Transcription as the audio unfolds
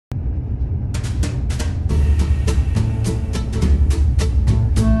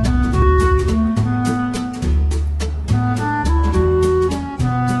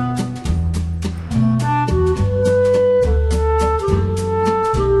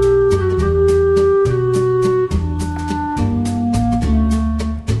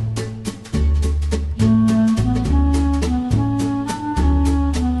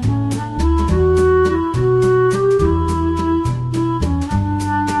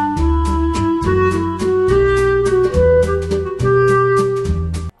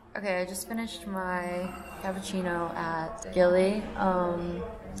cappuccino at Gilli.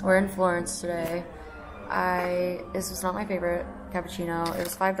 We're in Florence today. This was not my favorite cappuccino. It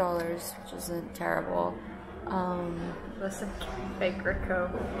was $5, which isn't terrible. Less than Cafe Greco.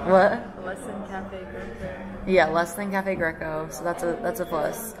 What? Less than Cafe Greco. Yeah, less than Cafe Greco, so that's a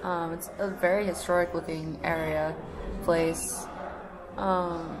plus. It's a very historic looking place.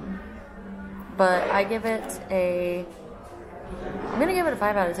 But I'm gonna give it a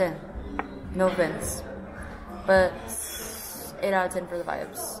 5 out of 10. No offense, but 8 out of 10 for the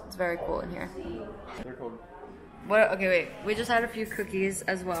vibes. It's very cool in here. They're cold. What? Okay, wait. We just had a few cookies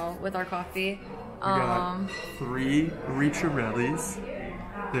as well with our coffee. We got 3 ricciarellis.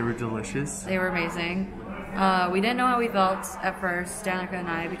 They were delicious. They were amazing. We didn't know how we felt at first, Danica and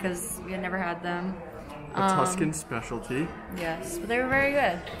I, because we had never had them. A Tuscan specialty. Yes, but they were very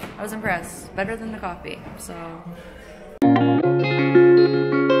good. I was impressed. Better than the coffee. So